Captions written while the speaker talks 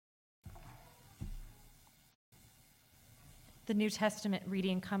The New Testament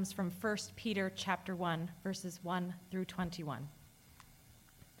reading comes from 1 Peter chapter 1, verses 1 through 21.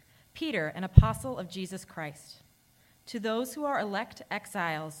 Peter, an apostle of Jesus Christ, to those who are elect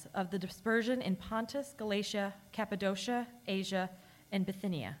exiles of the dispersion in Pontus, Galatia, Cappadocia, Asia, and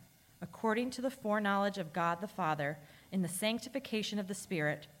Bithynia, according to the foreknowledge of God the Father, in the sanctification of the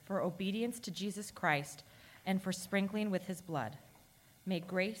Spirit, for obedience to Jesus Christ, and for sprinkling with his blood. May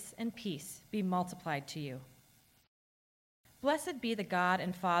grace and peace be multiplied to you. Blessed be the God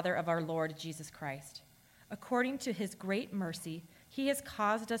and Father of our Lord Jesus Christ. According to his great mercy, he has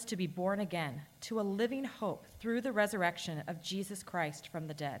caused us to be born again to a living hope through the resurrection of Jesus Christ from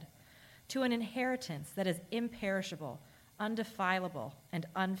the dead, to an inheritance that is imperishable, undefilable, and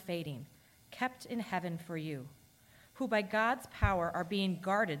unfading, kept in heaven for you, who by God's power are being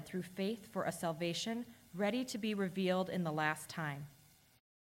guarded through faith for a salvation ready to be revealed in the last time.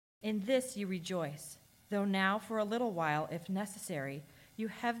 In this you rejoice, though now for a little while, if necessary, you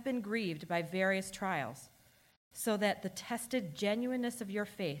have been grieved by various trials, so that the tested genuineness of your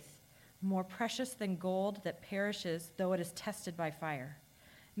faith, more precious than gold that perishes though it is tested by fire,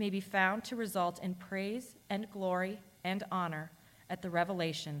 may be found to result in praise and glory and honor at the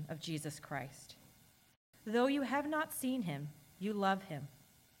revelation of Jesus Christ. Though you have not seen him, you love him.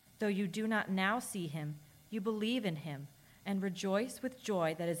 Though you do not now see him, you believe in him and rejoice with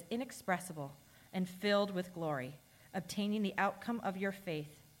joy that is inexpressible and filled with glory, obtaining the outcome of your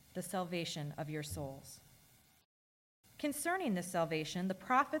faith, the salvation of your souls. Concerning this salvation, the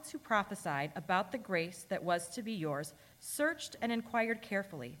prophets who prophesied about the grace that was to be yours searched and inquired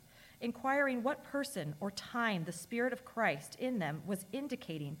carefully, inquiring what person or time the Spirit of Christ in them was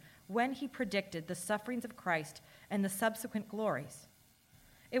indicating when he predicted the sufferings of Christ and the subsequent glories.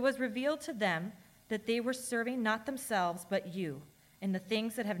 It was revealed to them that they were serving not themselves but you, in the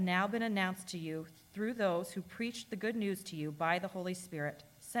things that have now been announced to you through those who preached the good news to you by the Holy Spirit,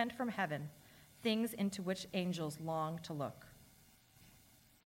 sent from heaven, things into which angels long to look.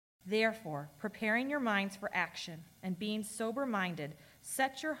 Therefore, preparing your minds for action and being sober-minded,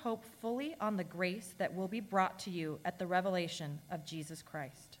 set your hope fully on the grace that will be brought to you at the revelation of Jesus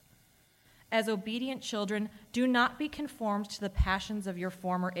Christ. As obedient children, do not be conformed to the passions of your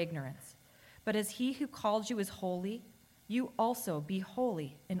former ignorance, but as he who called you is holy, you also be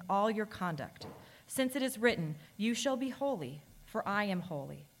holy in all your conduct, since it is written, "You shall be holy, for I am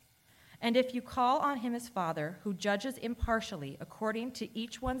holy." And if you call on him as Father, who judges impartially according to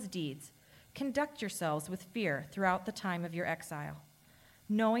each one's deeds, conduct yourselves with fear throughout the time of your exile,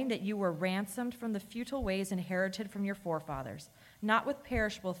 knowing that you were ransomed from the futile ways inherited from your forefathers, not with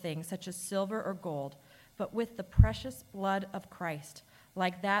perishable things such as silver or gold, but with the precious blood of Christ,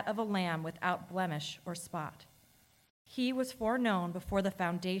 like that of a lamb without blemish or spot. He was foreknown before the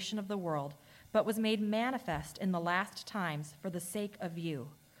foundation of the world, but was made manifest in the last times for the sake of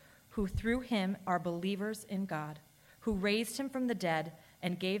you, who through him are believers in God, who raised him from the dead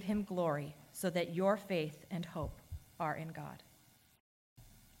and gave him glory, so that your faith and hope are in God.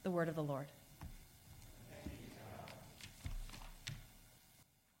 The word of the Lord.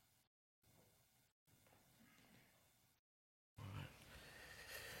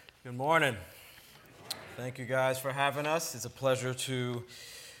 Good morning. Thank you guys for having us. It's a pleasure to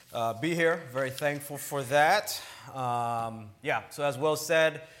be here. Very thankful for that. So as Will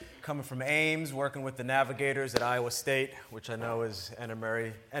said, coming from Ames, working with the Navigators at Iowa State, which I know is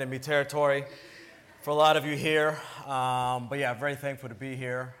enemy territory for a lot of you here. Very thankful to be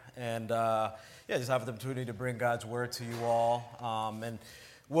here. And just have the opportunity to bring God's word to you all. And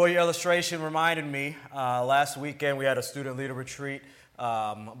Will, your illustration reminded me, last weekend we had a student leader retreat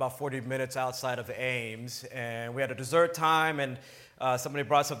about 40 minutes outside of Ames, and we had a dessert time, and somebody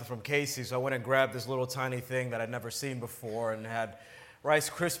brought something from Casey, so I went and grabbed this little tiny thing that I'd never seen before, and had Rice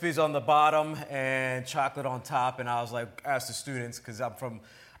Krispies on the bottom and chocolate on top, and I was like, asked the students, because I'm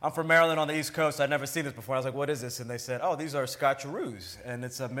from Maryland on the East Coast, I'd never seen this before. I was like, what is this? And they said, oh, these are Scotcheroos, and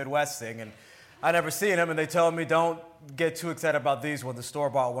it's a Midwest thing, and I never seen them, and they told me don't get too excited about these ones. The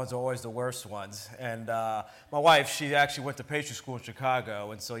store-bought ones are always the worst ones. And my wife, she actually went to pastry school in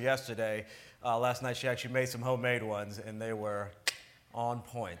Chicago, and so last night, she actually made some homemade ones, and they were on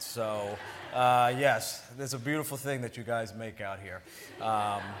point. So, yes, it's a beautiful thing that you guys make out here.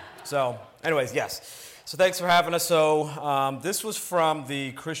 Yes. So thanks for having us. So this was from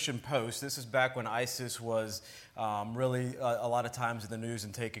the Christian Post. This is back when ISIS was really a lot of times in the news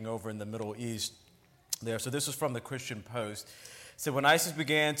and taking over in the Middle East there. So this was from the Christian Post. It said, when ISIS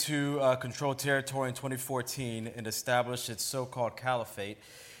began to control territory in 2014 and establish its so-called caliphate,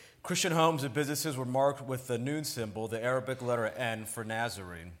 Christian homes and businesses were marked with the Nun symbol, the Arabic letter N for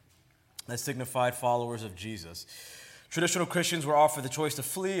Nazarene, that signified followers of Jesus. Traditional Christians were offered the choice to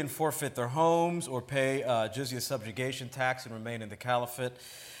flee and forfeit their homes or pay jizya subjugation tax and remain in the caliphate.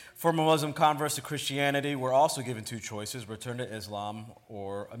 Former Muslim converts to Christianity were also given two choices: return to Islam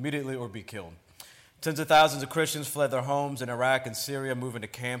or immediately or be killed. Tens of thousands of Christians fled their homes in Iraq and Syria, moving to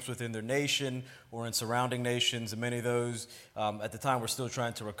camps within their nation or in surrounding nations, and many of those at the time were still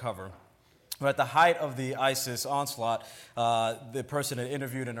trying to recover. But at the height of the ISIS onslaught, the person had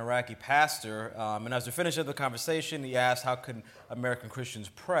interviewed an Iraqi pastor, and as we finished up the conversation, he asked, how can American Christians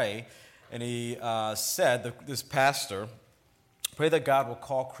pray? And he said, this pastor, pray that God will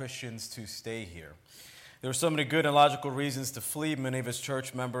call Christians to stay here. There were so many good and logical reasons to flee. Many of his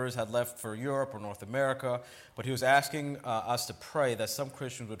church members had left for Europe or North America, but he was asking us to pray that some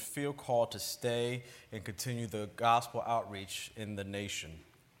Christians would feel called to stay and continue the gospel outreach in the nation.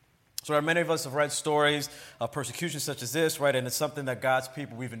 So many of us have read stories of persecution such as this, right? And it's something that God's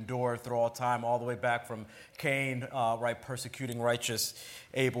people, we've endured through all time, all the way back from Cain, right, persecuting righteous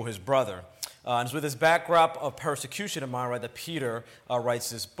Abel, his brother. And it's with this backdrop of persecution in mind, right, that Peter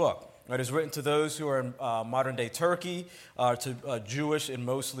writes this book. It is written to those who are in modern-day Turkey, to Jewish and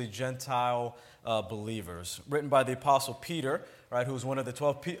mostly Gentile believers. Written by the Apostle Peter, right, who was one of the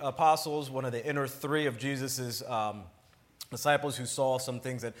 12 apostles, one of the inner three of Jesus's disciples who saw some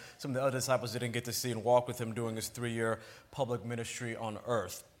things that some of the other disciples didn't get to see and walk with him during his 3-year public ministry on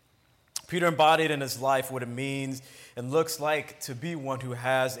earth. Peter embodied in his life what it means and looks like to be one who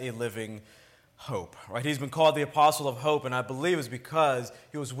has a living hope. Right? He's been called the apostle of hope, and I believe it's because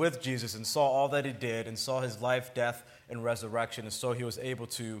he was with Jesus and saw all that he did and saw his life, death, and resurrection, and so he was able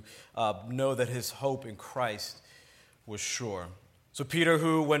to know that his hope in Christ was sure. So Peter,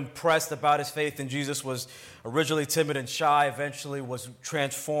 who when pressed about his faith in Jesus was originally timid and shy, eventually was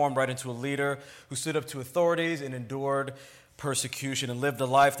transformed right into a leader who stood up to authorities and endured persecution and lived a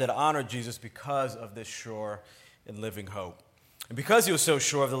life that honored Jesus because of this sure and living hope. And because he was so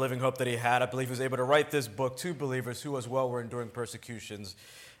sure of the living hope that he had, I believe he was able to write this book to believers who as well were enduring persecutions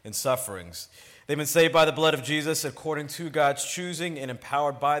and sufferings. They've been saved by the blood of Jesus according to God's choosing and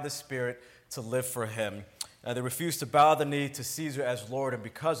empowered by the Spirit to live for him. They refused to bow the knee to Caesar as Lord, and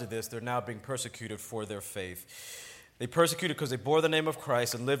because of this, they're now being persecuted for their faith. They persecuted because they bore the name of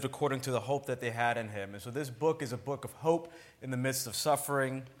Christ and lived according to the hope that they had in him. And so this book is a book of hope in the midst of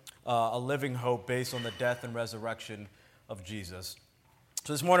suffering, a living hope based on the death and resurrection of Jesus.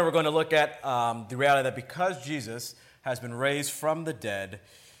 So this morning we're going to look at the reality that because Jesus has been raised from the dead,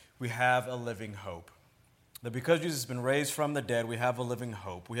 we have a living hope. That because Jesus has been raised from the dead, we have a living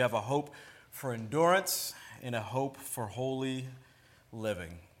hope. We have a hope for endurance and a hope for holy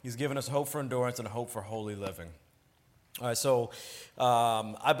living. He's given us hope for endurance and a hope for holy living. All right, so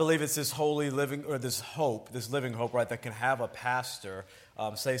I believe it's this holy living, or this hope, this living hope, right, that can have a pastor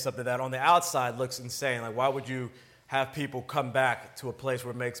say something that on the outside looks insane. Like, why would you have people come back to a place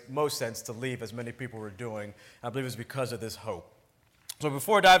where it makes most sense to leave, as many people were doing? I believe it's because of this hope. So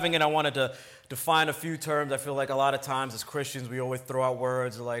before diving in, I wanted to define a few terms. I feel like a lot of times as Christians, we always throw out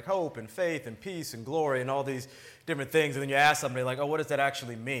words like hope and faith and peace and glory and all these different things. And then you ask somebody like, oh, what does that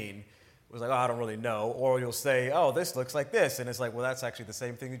actually mean? It was like, oh, I don't really know. Or you'll say, oh, this looks like this. And it's like, well, that's actually the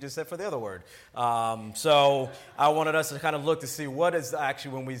same thing you just said for the other word. So I wanted us to kind of look to see what is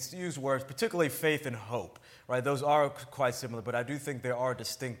actually, when we use words, particularly faith and hope, right? Those are quite similar, but I do think they are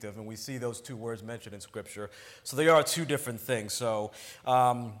distinctive, and we see those two words mentioned in Scripture. So they are two different things. So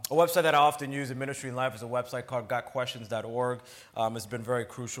a website that I often use in ministry and life is a website called gotquestions.org. It's been very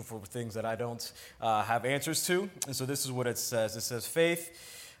crucial for things that I don't have answers to. And so this is what it says. It says,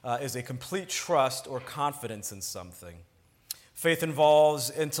 faith is a complete trust or confidence in something. Faith involves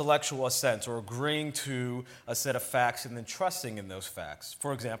intellectual assent or agreeing to a set of facts and then trusting in those facts.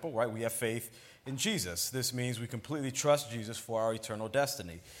 For example, right, we have faith in Jesus. This means we completely trust Jesus for our eternal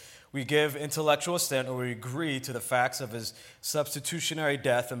destiny. We give intellectual assent, or we agree to the facts of his substitutionary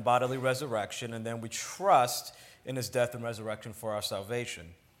death and bodily resurrection, and then we trust in his death and resurrection for our salvation.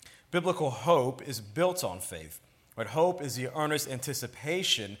 Biblical hope is built on faith. Right? Hope is the earnest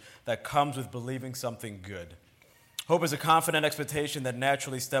anticipation that comes with believing something good. Hope is a confident expectation that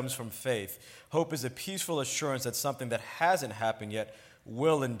naturally stems from faith. Hope is a peaceful assurance that something that hasn't happened yet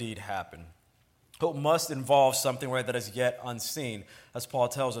will indeed happen. Hope must involve something, right, that is yet unseen. As Paul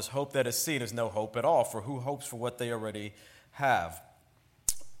tells us, hope that is seen is no hope at all, for who hopes for what they already have?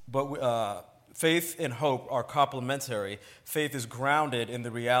 But faith and hope are complementary. Faith is grounded in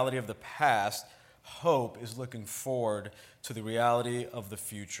the reality of the past. Hope is looking forward to the reality of the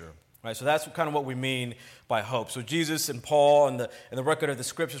future. Right, so that's kind of what we mean by hope. So Jesus and Paul and the record of the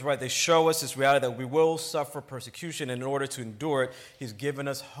Scriptures, right, they show us this reality that we will suffer persecution, and in order to endure it, he's given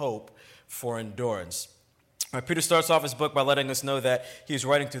us hope for endurance. Peter starts off his book by letting us know that he's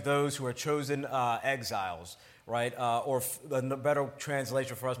writing to those who are chosen exiles, right? A better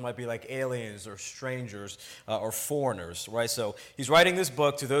translation for us might be like aliens or strangers or foreigners, right? So he's writing this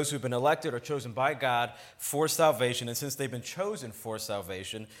book to those who've been elected or chosen by God for salvation. And since they've been chosen for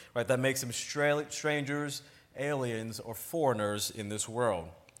salvation, right, that makes them strangers, aliens, or foreigners in this world,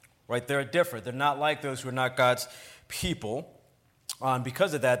 right? They're different. They're not like those who are not God's people. And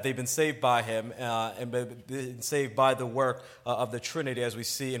because of that, they've been saved by him and been saved by the work of the Trinity, as we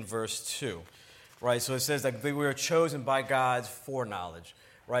see in verse 2. Right? So it says that we were chosen by God's foreknowledge.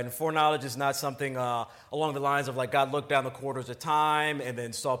 Right? And foreknowledge is not something along the lines of like God looked down the corridors of time and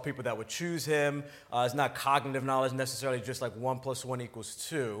then saw people that would choose him. It's not cognitive knowledge necessarily, just like 1 + 1 =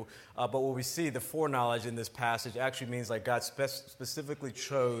 2. But what we see, the foreknowledge in this passage actually means like God specifically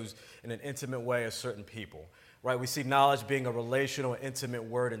chose in an intimate way a certain people. Right, we see knowledge being a relational, intimate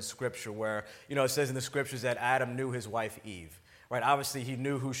word in Scripture where, it says in the Scriptures that Adam knew his wife Eve. Right, obviously he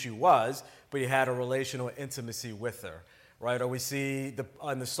knew who she was, but he had a relational intimacy with her. Right, or we see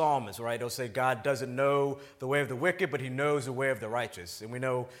in the Psalms, right, it'll say God doesn't know the way of the wicked, but he knows the way of the righteous. And we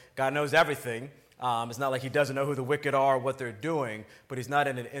know God knows everything. It's not like he doesn't know who the wicked are or what they're doing, but he's not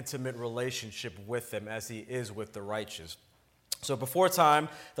in an intimate relationship with them as he is with the righteous. So before time,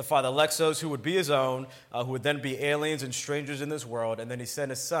 the Father elects those who would be his own, who would then be aliens and strangers in this world, and then he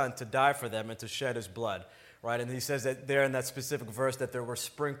sent his Son to die for them and to shed his blood. Right, and he says that there in that specific verse that they were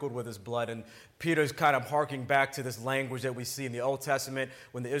sprinkled with his blood. And Peter's kind of harking back to this language that we see in the Old Testament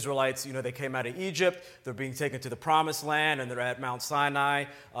when the Israelites, they came out of Egypt, they're being taken to the Promised Land, and they're at Mount Sinai,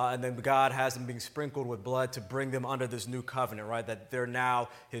 and then God has them being sprinkled with blood to bring them under this new covenant, right, that they're now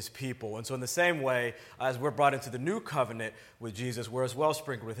his people. And so in the same way, as we're brought into the new covenant with Jesus, we're as well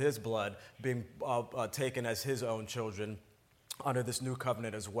sprinkled with his blood, being taken as his own children under this new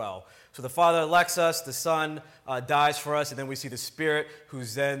covenant as well. So the Father elects us, the Son dies for us, and then we see the Spirit,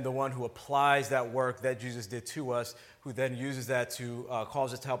 who's then the one who applies that work that Jesus did to us, who then uses that to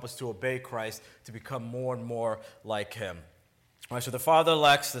cause us to help us to obey Christ, to become more and more like him. All right, so the Father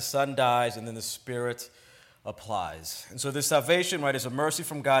elects, the Son dies, and then the Spirit applies. And so this salvation, right, is a mercy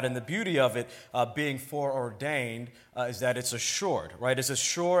from God, and the beauty of it being foreordained is that it's assured, right? It's as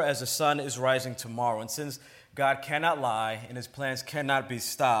sure as the sun is rising tomorrow. And since God cannot lie and his plans cannot be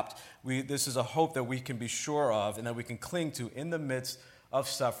stopped, this is a hope that we can be sure of and that we can cling to in the midst of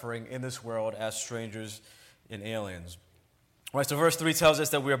suffering in this world as strangers and aliens. All right, so verse 3 tells us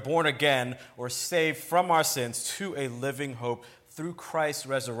that we are born again or saved from our sins to a living hope through Christ's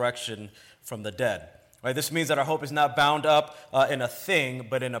resurrection from the dead. Right, this means that our hope is not bound up in a thing,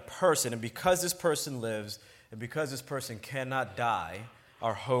 but in a person. And because this person lives and because this person cannot die,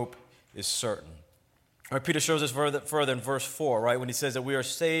 our hope is certain. Right, Peter shows us further in verse 4, right, when he says that we are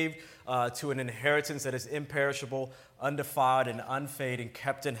saved to an inheritance that is imperishable, undefiled, and unfading,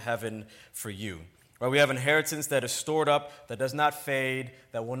 kept in heaven for you. Right, we have inheritance that is stored up, that does not fade,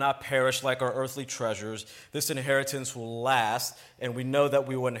 that will not perish like our earthly treasures. This inheritance will last, and we know that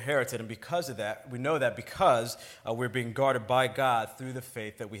we will inherit it. And because of that, we know that because we're being guarded by God through the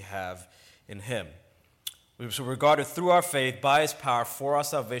faith that we have in him. So we're guarded through our faith by his power for our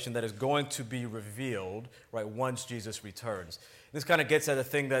salvation that is going to be revealed, right, once Jesus returns. This kind of gets at the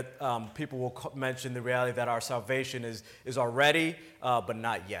thing that people will mention, the reality that our salvation is already, but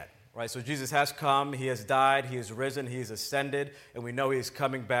not yet. Right, so Jesus has come, he has died, he has risen, he has ascended, and we know he is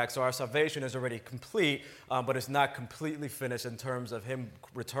coming back. So our salvation is already complete, but it's not completely finished in terms of him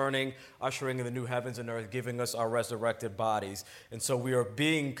returning, ushering in the new heavens and earth, giving us our resurrected bodies. And so we are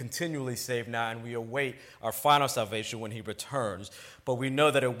being continually saved now, and we await our final salvation when he returns. But we know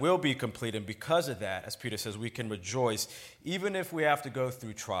that it will be complete, and because of that, as Peter says, we can rejoice even if we have to go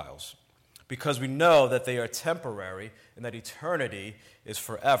through trials, because we know that they are temporary and that eternity is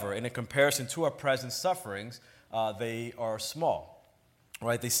forever. And in comparison to our present sufferings, they are small,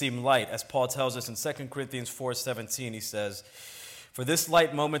 right? They seem light. As Paul tells us in 2 Corinthians 4:17, he says, "For this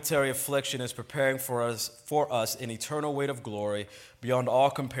light momentary affliction is preparing for us an eternal weight of glory beyond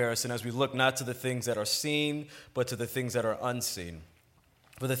all comparison as we look not to the things that are seen, but to the things that are unseen.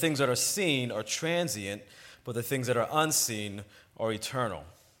 For the things that are seen are transient, but the things that are unseen are eternal."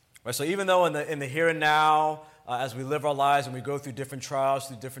 Right, so even though in the here and now, as we live our lives and we go through different trials,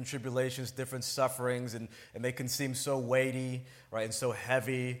 through different tribulations, different sufferings, and they can seem so weighty, right, and so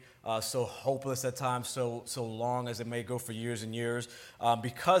heavy, so hopeless at times, so long as it may go for years and years,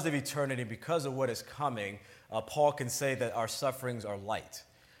 because of eternity, because of what is coming, Paul can say that our sufferings are light.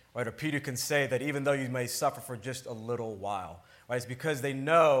 Right, or Peter can say that even though you may suffer for just a little while, right, it's because they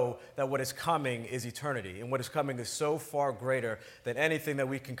know that what is coming is eternity, and what is coming is so far greater than anything that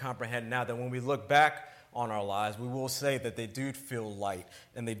we can comprehend now, that when we look back on our lives, we will say that they do feel light,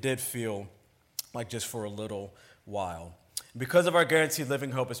 and they did feel like just for a little while. Because of our guaranteed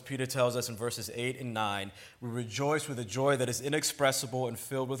living hope, as Peter tells us in verses 8 and 9, we rejoice with a joy that is inexpressible and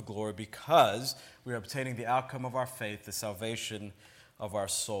filled with glory because we are obtaining the outcome of our faith, the salvation of our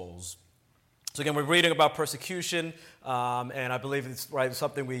souls. So again, we're reading about persecution, and I believe it's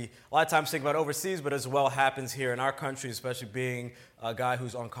something we a lot of times think about overseas, but as well happens here in our country, especially being a guy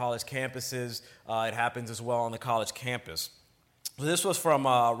who's on college campuses. It happens as well on the college campus. So this was from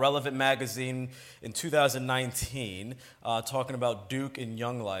Relevant Magazine in 2019, talking about Duke and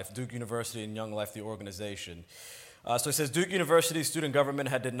Young Life, Duke University and Young Life, the organization. So it says, Duke University's student government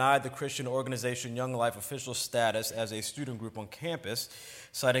had denied the Christian organization Young Life official status as a student group on campus,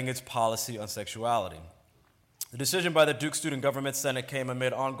 citing its policy on sexuality. The decision by the Duke Student Government Senate came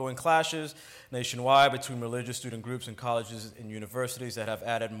amid ongoing clashes nationwide between religious student groups and colleges and universities that have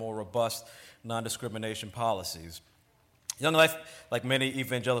added more robust non-discrimination policies. Young Life, like many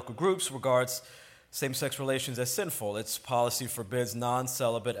evangelical groups, regards same-sex relations as sinful. Its policy forbids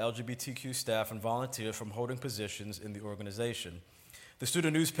non-celibate LGBTQ staff and volunteers from holding positions in the organization. The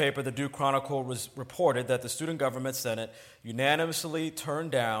student newspaper, the Duke Chronicle, reported that the Student Government Senate unanimously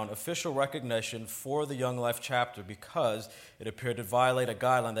turned down official recognition for the Young Life chapter because it appeared to violate a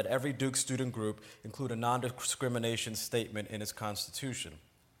guideline that every Duke student group include a non-discrimination statement in its constitution.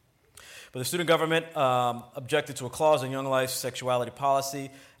 But the student government objected to a clause in Young Life's sexuality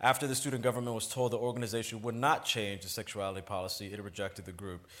policy. After the student government was told the organization would not change the sexuality policy, it rejected the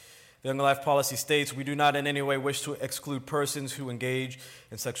group. The Young Life policy states, "We do not in any way wish to exclude persons who engage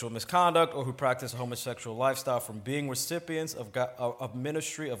in sexual misconduct or who practice a homosexual lifestyle from being recipients of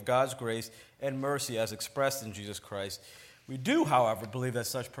ministry of God's grace and mercy as expressed in Jesus Christ. We do, however, believe that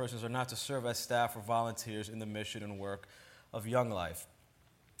such persons are not to serve as staff or volunteers in the mission and work of Young Life."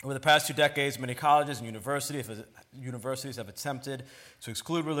 Over the past 2 decades, many colleges and universities have attempted to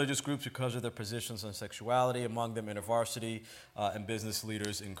exclude religious groups because of their positions on sexuality, among them InterVarsity and business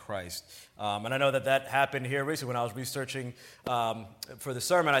leaders in Christ. And I know that happened here recently. When I was researching for the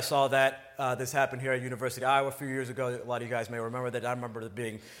sermon, I saw that this happened here at University of Iowa a few years ago. A lot of you guys may remember that. I remember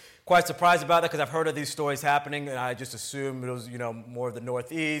being quite surprised about that because I've heard of these stories happening, and I just assumed it was, more of the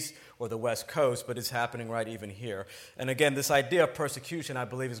Northeast or the West Coast, but it's happening right even here. And again, this idea of persecution, I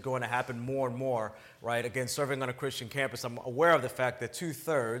believe, is going to happen more and more, right? Again, serving on a Christian campus, I'm aware of the fact that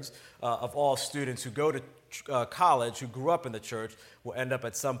 2/3 of all students who go to college, who grew up in the church, will end up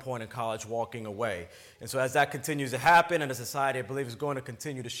at some point in college walking away. And so as that continues to happen, and as society, I believe, is going to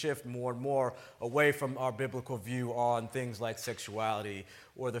continue to shift more and more away from our biblical view on things like sexuality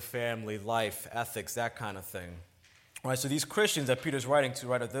or the family life, ethics, that kind of thing. All right, so these Christians that Peter's writing to,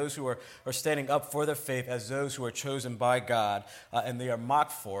 right, are those who are standing up for their faith as those who are chosen by God, and they are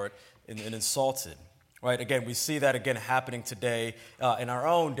mocked for it and insulted. Right, again, we see that again happening today in our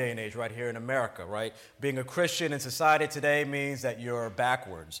own day and age right here in America, right? Being a Christian in society today means that you're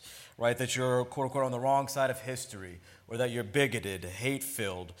backwards, right? That you're, quote unquote, on the wrong side of history, or that you're bigoted,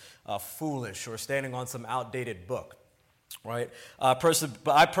 hate-filled, foolish, or standing on some outdated book, right? But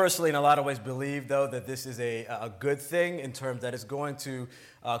I personally, in a lot of ways, believe, though, that this is a good thing in terms that it's going to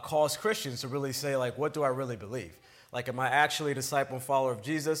cause Christians to really say, like, what do I really believe? Like, am I actually a disciple and follower of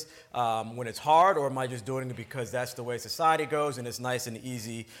Jesus when it's hard, or am I just doing it because that's the way society goes and it's nice and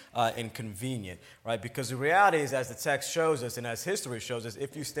easy and convenient, right? Because the reality is, as the text shows us and as history shows us,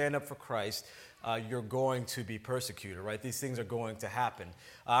 if you stand up for Christ, you're going to be persecuted, right? These things are going to happen.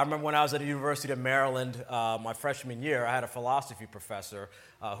 I remember when I was at the University of Maryland, my freshman year, I had a philosophy professor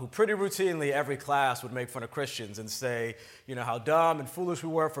who pretty routinely every class would make fun of Christians and say, how dumb and foolish we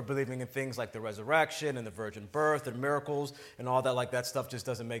were for believing in things like the resurrection and the virgin birth and miracles and all that. Like, that stuff just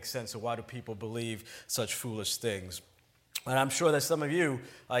doesn't make sense. So why do people believe such foolish things? And I'm sure that some of you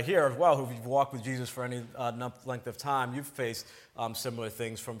here as well, who've walked with Jesus for any length of time, you've faced similar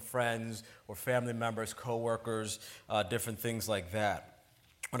things from friends or family members, coworkers, different things like that.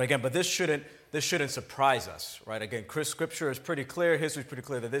 And again, but this shouldn't surprise us, right? Again, Scripture is pretty clear, history is pretty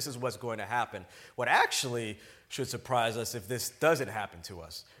clear that this is what's going to happen. What actually should surprise us if this doesn't happen to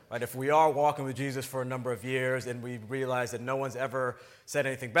us, right? If we are walking with Jesus for a number of years and we realize that no one's ever said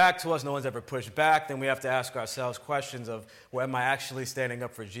anything back to us, no one's ever pushed back, then we have to ask ourselves questions of, well, am I actually standing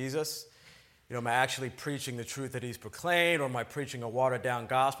up for Jesus? Am I actually preaching the truth that he's proclaimed, or am I preaching a watered-down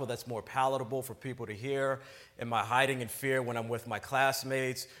gospel that's more palatable for people to hear? Am I hiding in fear when I'm with my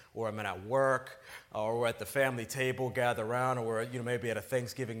classmates, or I'm at work, or we're at the family table, gather around, or we're maybe at a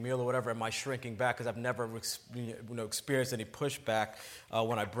Thanksgiving meal or whatever? Am I shrinking back because I've never experienced any pushback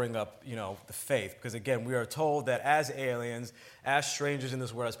when I bring up the faith? Because again, we are told that as aliens, as strangers in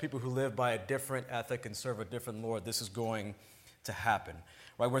this world, as people who live by a different ethic and serve a different Lord, this is going to happen.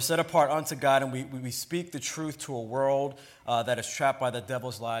 Right, we're set apart unto God, and we speak the truth to a world that is trapped by the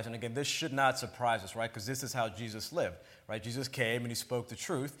devil's lies. And again, this should not surprise us, right? Because this is how Jesus lived, right? Jesus came and he spoke the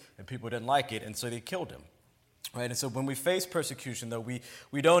truth, and people didn't like it, and so they killed him, right? And so when we face persecution, though,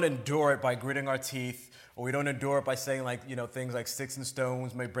 we don't endure it by gritting our teeth, or we don't endure it by saying things like sticks and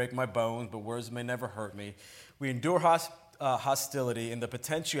stones may break my bones, but words may never hurt me. We endure hostility in the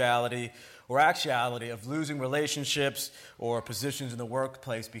potentiality or actuality of losing relationships or positions in the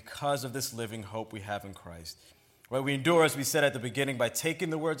workplace because of this living hope we have in Christ. Right? We endure, as we said at the beginning, by taking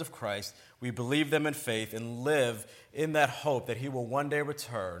the words of Christ, we believe them in faith and live in that hope that he will one day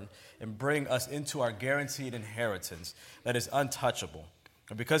return and bring us into our guaranteed inheritance that is untouchable.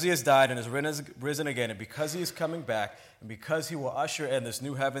 And because he has died and has risen again, and because he is coming back, and because he will usher in this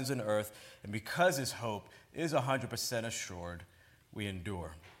new heavens and earth, and because his hope is 100% assured, we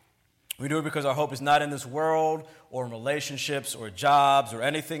endure. We do it because our hope is not in this world or in relationships or jobs or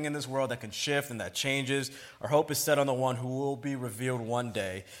anything in this world that can shift and that changes. Our hope is set on the one who will be revealed one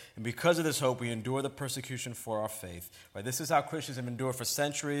day. And because of this hope, we endure the persecution for our faith. Right? This is how Christians have endured for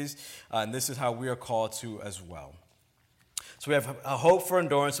centuries, and this is how we are called to as well. So we have a hope for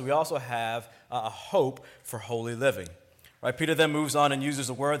endurance, and we also have a hope for holy living. Right, Peter then moves on and uses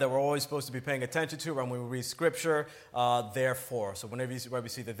a word that we're always supposed to be paying attention to when we read Scripture, therefore. So whenever we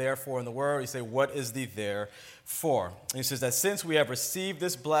see the therefore in the word, you say, what is the therefore? And he says that since we have received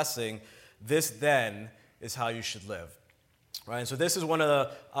this blessing, this then is how you should live. Right, and so this is one of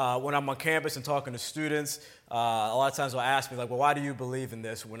the, when I'm on campus and talking to students, a lot of times they'll ask me, well, why do you believe in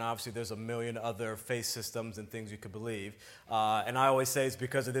this? When obviously there's a million other faith systems and things you could believe. And I always say it's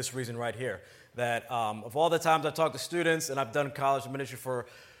because of this reason right here. That of all the times I've talked to students, and I've done college ministry for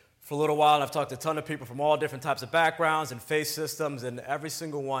a little while, and I've talked to a ton of people from all different types of backgrounds and faith systems, and every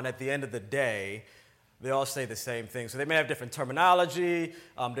single one, at the end of the day, they all say the same thing. So they may have different terminology,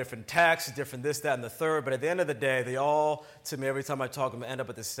 different texts, different this, that, and the third, but at the end of the day, they all, to me, every time I talk to them, end up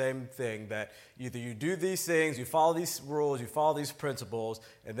at the same thing, that either you do these things, you follow these rules, you follow these principles,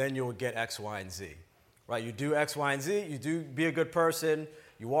 and then you'll get X, Y, and Z. Right? You do X, Y, and Z, you do be a good person,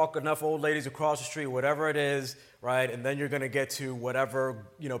 you walk enough old ladies across the street, whatever it is, right? And then you're going to get to whatever,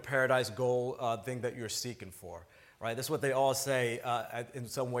 paradise goal thing that you're seeking for, right? That's what they all say in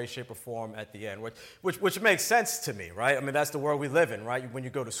some way, shape, or form at the end, which makes sense to me, right? I mean, that's the world we live in, right? When you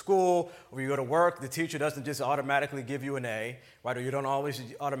go to school or you go to work, the teacher doesn't just automatically give you an A, right? Or you don't always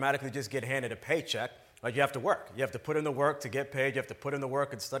automatically just get handed a paycheck. Like you have to work. You have to put in the work to get paid. You have to put in the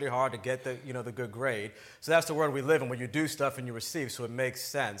work and study hard to get the good grade. So that's the world we live in, where you do stuff and you receive. So it makes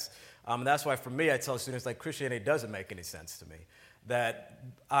sense. And that's why for me, I tell students Christianity doesn't make any sense to me. That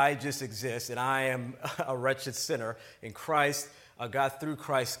I just exist and I am a wretched sinner in Christ. God through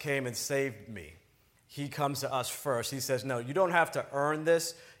Christ came and saved me. He comes to us first. He says, no, you don't have to earn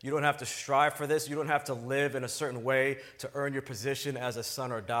this. You don't have to strive for this. You don't have to live in a certain way to earn your position as a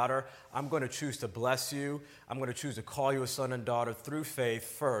son or daughter. I'm going to choose to bless you. I'm going to choose to call you a son and daughter through faith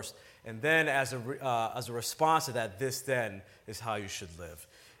first. And then as a response to that, this then is how you should live.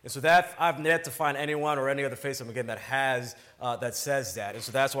 And so that I've yet to find anyone or any other faith system, again, that says that. And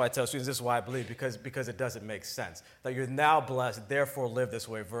so that's why I tell students this is why I believe, because it doesn't make sense. That you're now blessed, therefore live this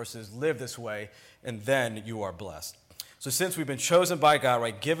way, versus live this way, and then you are blessed. So since we've been chosen by God,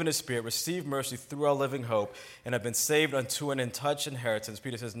 right, given His Spirit, received mercy through our living hope, and have been saved unto an untouched inheritance,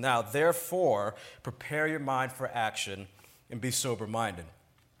 Peter says, now, therefore, prepare your mind for action and be sober-minded.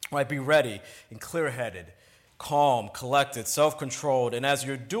 Right, be ready and clear-headed, calm, collected, self-controlled, and as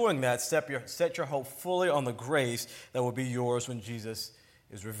you're doing that, set your hope fully on the grace that will be yours when Jesus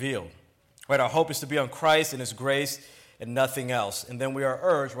is revealed. Right, our hope is to be on Christ and His grace and nothing else. And then we are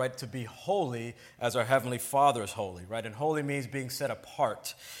urged, right, to be holy as our Heavenly Father is holy, right? And holy means being set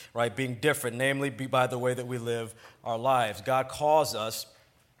apart, right, being different, namely by the way that we live our lives. God calls us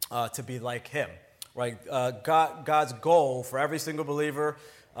to be like Him, right? God's goal for every single believer,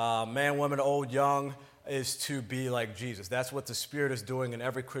 man, woman, old, young, is to be like Jesus. That's what the Spirit is doing in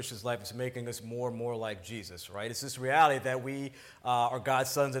every Christian's life. It's making us more and more like Jesus, right? It's this reality that we are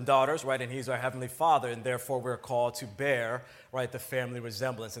God's sons and daughters, right? And He's our Heavenly Father, and therefore we're called to bear, right, the family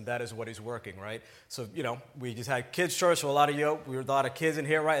resemblance, and that is what He's working, right? So, we just had kids' church, so a lot of kids in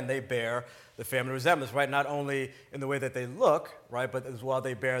here, right? And they bear the family resemblance, right? Not only in the way that they look, right, but as well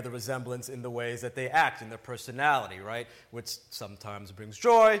they bear the resemblance in the ways that they act, in their personality, right? Which sometimes brings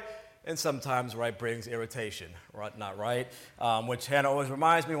joy, and sometimes, right, brings irritation, right? Not right. Which Hannah always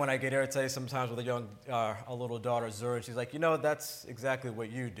reminds me when I get irritated sometimes with a little daughter, Zura. She's like, that's exactly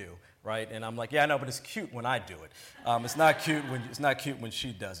what you do, right? And I'm like, yeah, I know, but it's cute when I do it. It's not cute when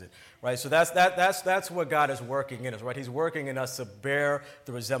she does it, right? So that's what God is working in us, right? He's working in us to bear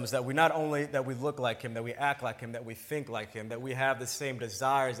the resemblance, that we not only that we look like Him, that we act like Him, that we think like Him, that we have the same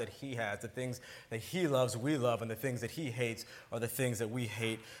desires that He has, the things that He loves, we love, and the things that He hates are the things that we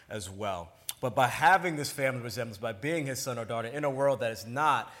hate as well. But by having this family resemblance, by being His son or daughter in a world that is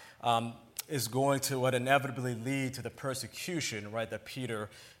not, is going to inevitably lead to the persecution, right, that Peter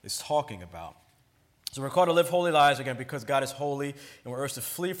is talking about. So we're called to live holy lives, again, because God is holy, and we're urged to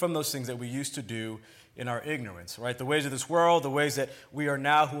flee from those things that we used to do in our ignorance, right? The ways of this world, the ways that we are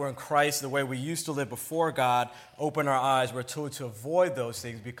now who are in Christ, the way we used to live before God, open our eyes. We're told to avoid those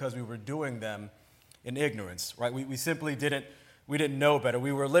things because we were doing them in ignorance, right? We simply didn't know better.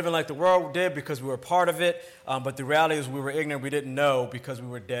 We were living like the world did because we were part of it, but the reality is we were ignorant. We didn't know because we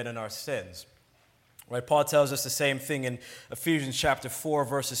were dead in our sins. Right? Paul tells us the same thing in Ephesians chapter 4,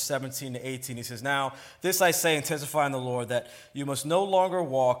 verses 17 to 18. He says, "Now, this I say and testify in the Lord, that you must no longer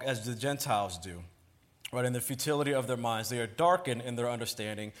walk as the Gentiles do, right, in the futility of their minds. They are darkened in their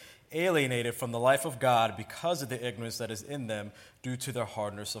understanding, alienated from the life of God because of the ignorance that is in them due to their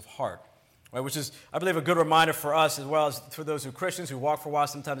hardness of heart." Right, which is, I believe, a good reminder for us as well as for those who are Christians who walk for a while.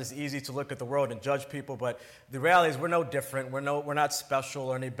 Sometimes it's easy to look at the world and judge people, but the reality is we're no different. We're not special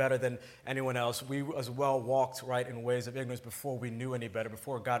or any better than anyone else. We as well walked, right, in ways of ignorance before we knew any better,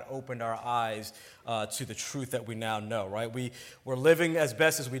 before God opened our eyes to the truth that we now know, right? We were living as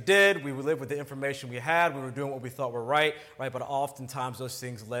best as we did. We lived with the information we had. We were doing what we thought were right, but oftentimes those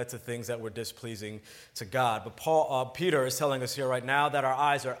things led to things that were displeasing to God. But Peter is telling us here right now that our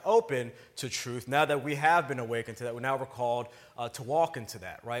eyes are open to truth. Now that we have been awakened to that, now we're called to walk into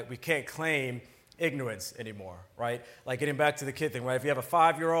that, right? We can't claim ignorance anymore, right? Like getting back to the kid thing, right? If you have a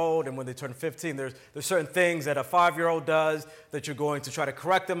 5-year-old and when they turn 15, there's certain things that a 5-year-old does that you're going to try to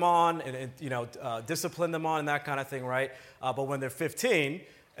correct them on and discipline them on and that kind of thing, right? But when they're 15,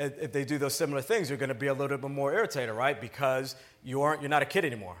 if they do those similar things, you're going to be a little bit more irritated, right? Because you're not a kid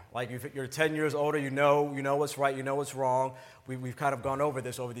anymore. Like you're 10 years older, you know what's right, you know what's wrong. We've kind of gone over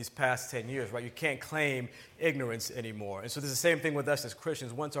this over these past 10 years, right? You can't claim ignorance anymore. And so there's the same thing with us as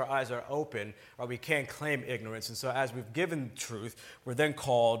Christians. Once our eyes are open, right, we can't claim ignorance. And so as we've given truth, we're then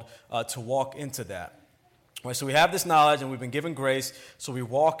called to walk into that. Right, so we have this knowledge and we've been given grace, so we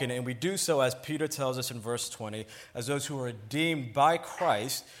walk in it, and we do so, as Peter tells us in verse 20, as those who are redeemed by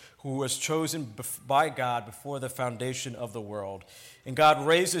Christ, who was chosen by God before the foundation of the world. And God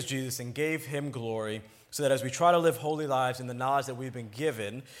raises Jesus and gave Him glory, so that as we try to live holy lives in the knowledge that we've been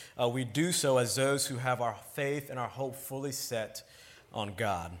given, we do so as those who have our faith and our hope fully set on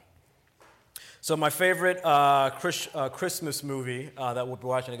God. So my favorite Christmas movie that we'll be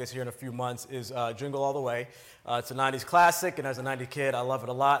watching, I guess, here in a few months is Jingle All the Way. It's a 90s classic, and as a 90s kid, I love it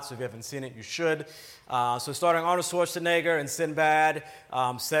a lot, so if you haven't seen it, you should. So starring Arnold Schwarzenegger and Sinbad,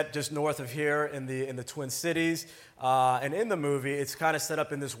 set just north of here in the Twin Cities. And in the movie, it's kind of set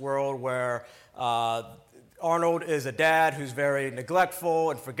up in this world where Arnold is a dad who's very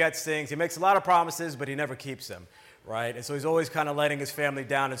neglectful and forgets things. He makes a lot of promises, but he never keeps them. Right? And so he's always kind of letting his family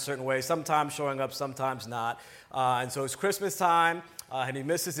down in certain ways, sometimes showing up, sometimes not. And so it's Christmas time, and he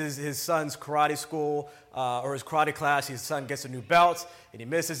misses his son's karate school or his karate class. His son gets a new belt, and he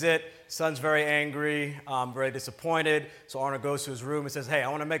misses it. Son's very angry, very disappointed. So Arnold goes to his room and says, "Hey, I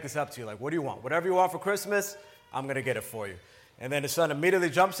want to make this up to you. Like, what do you want? Whatever you want for Christmas, I'm going to get it for you." And then his son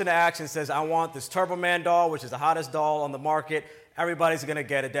immediately jumps into action and says, "I want this Turbo Man doll, which is the hottest doll on the market. Everybody's going to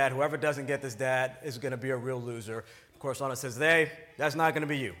get it, Dad. Whoever doesn't get this, Dad, is going to be a real loser." Of course, Arnold says, that's not going to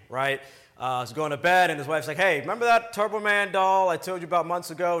be you, right? He's going to bed, and his wife's like, "Hey, remember that Turbo Man doll I told you about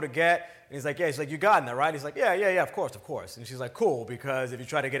months ago to get?" And he's like, "Yeah." She's like, "You got it, right?" He's like, yeah, of course. And she's like, "Cool, because if you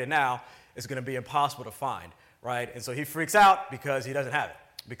try to get it now, it's going to be impossible to find," right? And so he freaks out because he doesn't have it.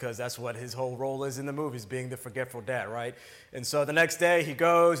 because that's what his whole role is in the movies, being the forgetful dad, right? And so the next day he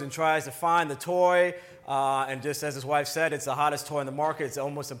goes and tries to find the toy, and just as his wife said, it's the hottest toy in the market. It's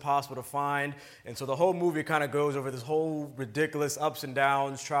almost impossible to find. And so the whole movie kind of goes over this whole ridiculous ups and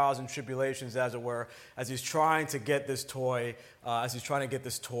downs, trials and tribulations, as it were, as he's trying to get this toy,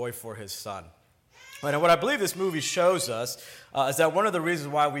 for his son. Right, and what I believe this movie shows us is that one of the reasons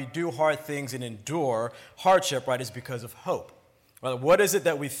why we do hard things and endure hardship, right, is because of hope. Right? What is it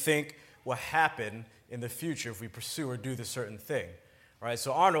that we think will happen in the future if we pursue or do this certain thing? Right?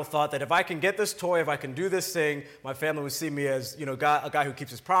 So Arnold thought that if I can get this toy, if I can do this thing, my family would see me as, a guy who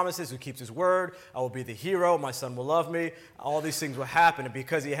keeps his promises, who keeps his word. I will be the hero. My son will love me. All these things will happen. And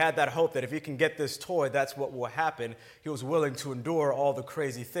because he had that hope that if he can get this toy, that's what will happen, he was willing to endure all the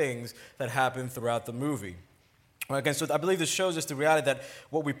crazy things that happened throughout the movie. Right, again, so I believe this shows us the reality that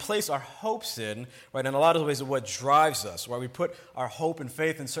what we place our hopes in, right, in a lot of ways is what drives us, right? We put our hope and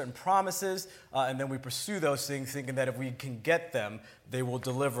faith in certain promises, and then we pursue those things thinking that if we can get them, they will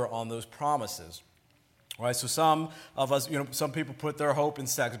deliver on those promises. Right, so some of us, some people put their hope in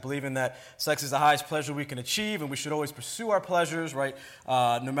sex, believing that sex is the highest pleasure we can achieve, and we should always pursue our pleasures, right,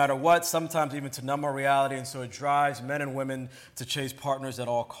 no matter what, sometimes even to numb our reality, and so it drives men and women to chase partners at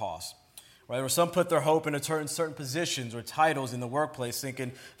all costs. Right? Or some put their hope in certain positions or titles in the workplace,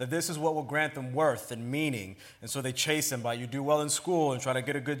 thinking that this is what will grant them worth and meaning. And so they chase them by you do well in school and try to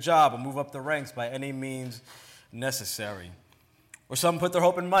get a good job and move up the ranks by any means necessary. Or some put their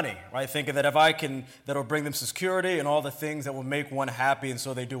hope in money, right? Thinking that that'll bring them security and all the things that will make one happy, and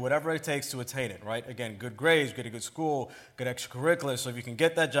so they do whatever it takes to attain it, right? Again, good grades, get a good school, good extracurriculars, so if you can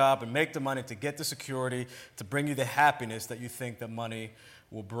get that job and make the money to get the security, to bring you the happiness that you think that money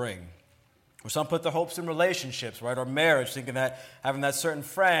will bring. Or some put their hopes in relationships, right, or marriage, thinking that having that certain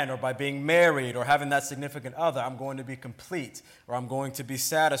friend or by being married or having that significant other, I'm going to be complete or I'm going to be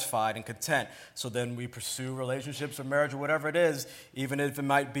satisfied and content. So then we pursue relationships or marriage or whatever it is, even if it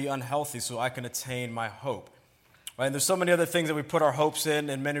might be unhealthy, so I can attain my hope. Right? And there's so many other things that we put our hopes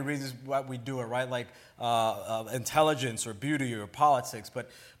in and many reasons why we do it, right, like intelligence or beauty or politics. But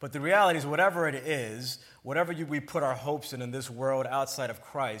the reality is whatever it is, whatever we put our hopes in this world outside of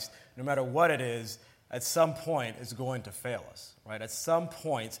Christ, no matter what it is, at some point it's going to fail us, right? At some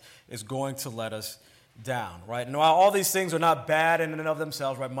point it's going to let us down, right? And while all these things are not bad in and of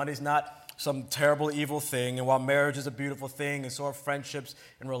themselves, right? Money's not some terrible, evil thing, and while marriage is a beautiful thing, and so are friendships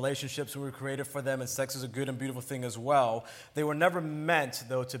and relationships who were created for them, and sex is a good and beautiful thing as well, they were never meant,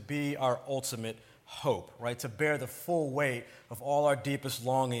 though, to be our ultimate hope, right? To bear the full weight of all our deepest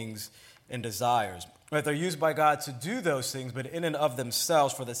longings and desires. Right? They're used by God to do those things, but in and of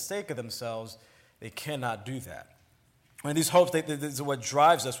themselves, for the sake of themselves, they cannot do that. And these hopes, this is what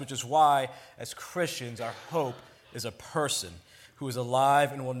drives us, which is why, as Christians, our hope is a person who is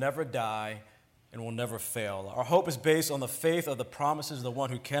alive and will never die and will never fail. Our hope is based on the faith of the promises of the one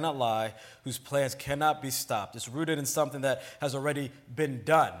who cannot lie, whose plans cannot be stopped. It's rooted in something that has already been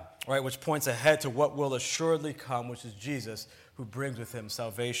done, right, which points ahead to what will assuredly come, which is Jesus, who brings with him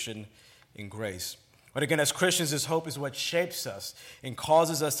salvation and grace. But again, as Christians, this hope is what shapes us and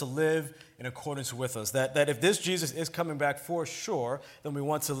causes us to live in accordance with us. That if this Jesus is coming back for sure, then we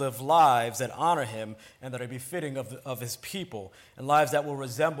want to live lives that honor him and that are befitting of his people, and lives that will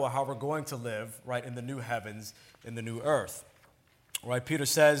resemble how we're going to live, right, in the new heavens, in the new earth. Right, Peter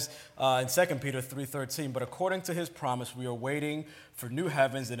says in 2 Peter 3:13, but according to his promise, we are waiting for new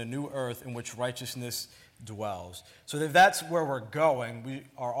heavens and a new earth in which righteousness dwells. So if that's where we're going, we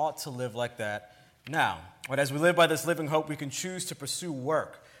ought to live like that now. But as we live by this living hope, we can choose to pursue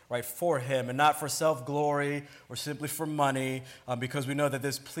work, right, for him and not for self-glory or simply for money, because we know that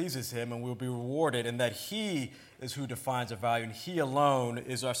this pleases him and we'll be rewarded, and that he is who defines our value, and he alone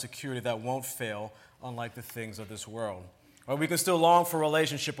is our security that won't fail, unlike the things of this world. Right, we can still long for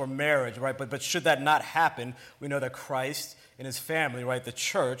relationship or marriage, right? But should that not happen, we know that Christ and his family, right, the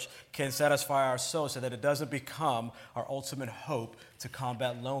church, can satisfy our soul so that it doesn't become our ultimate hope to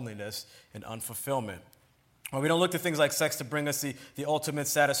combat loneliness and unfulfillment. Right, we don't look to things like sex to bring us the ultimate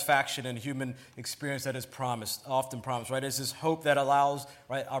satisfaction and human experience that is often promised, right? It's this hope that allows,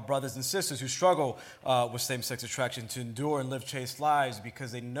 right, our brothers and sisters who struggle with same-sex attraction to endure and live chaste lives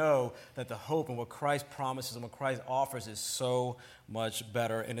because they know that the hope and what Christ promises and what Christ offers is so much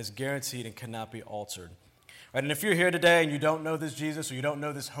better and is guaranteed and cannot be altered. Right, and if you're here today and you don't know this Jesus or you don't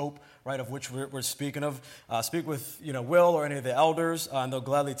know this hope, right, of which we're speaking of, speak with Will or any of the elders, and they'll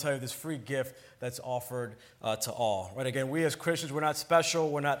gladly tell you this free gift that's offered to all. Right, again, we as Christians, we're not special,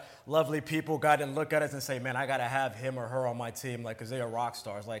 we're not lovely people. God didn't look at us and say, man, I got to have him or her on my team, like, because they are rock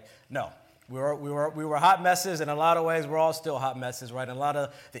stars. Like, no. We were hot messes. In a lot of ways, we're all still hot messes, right? And a lot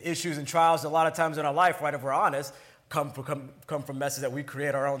of the issues and trials, a lot of times in our life, right, if we're honest, come from messes that we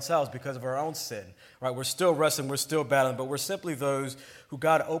create our own selves because of our own sin, right? We're still wrestling, we're still battling, but we're simply those who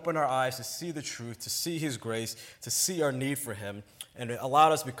God opened our eyes to see the truth, to see his grace, to see our need for him, and it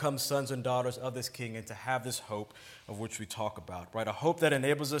allowed us to become sons and daughters of this King and to have this hope of which we talk about, right? A hope that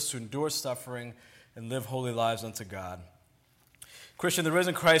enables us to endure suffering and live holy lives unto God. Christian, the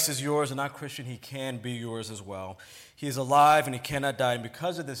risen Christ is yours, and not Christian, he can be yours as well. He is alive and he cannot die, and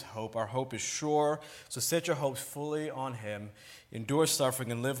because of this hope, our hope is sure. So set your hopes fully on him, endure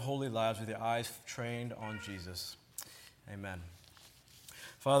suffering, and live holy lives with your eyes trained on Jesus. Amen.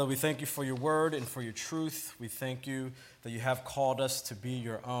 Father, we thank you for your word and for your truth. We thank you that you have called us to be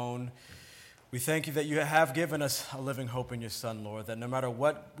your own. We thank you that you have given us a living hope in your Son, Lord, that no matter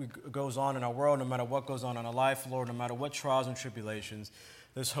what goes on in our world, no matter what goes on in our life, Lord, no matter what trials and tribulations,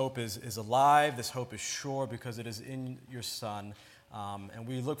 this hope is alive, this hope is sure because it is in your Son. And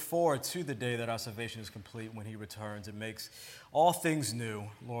we look forward to the day that our salvation is complete when he returns. It makes all things new,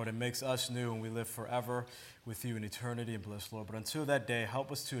 Lord. It makes us new, and we live forever with you in eternity and bliss, Lord. But until that day,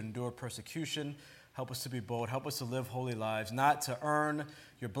 help us to endure persecution. Help us to be bold. Help us to live holy lives, not to earn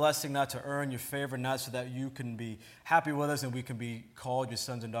your blessing, not to earn your favor, not so that you can be happy with us and we can be called your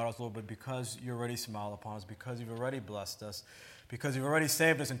sons and daughters, Lord, but because you already smile upon us, because you've already blessed us, because you've already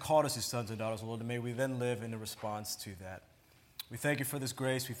saved us and called us your sons and daughters, Lord, and may we then live in response to that. We thank you for this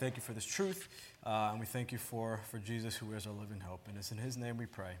grace. We thank you for this truth. And we thank you for Jesus, who is our living hope. And it's in his name we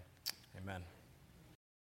pray. Amen.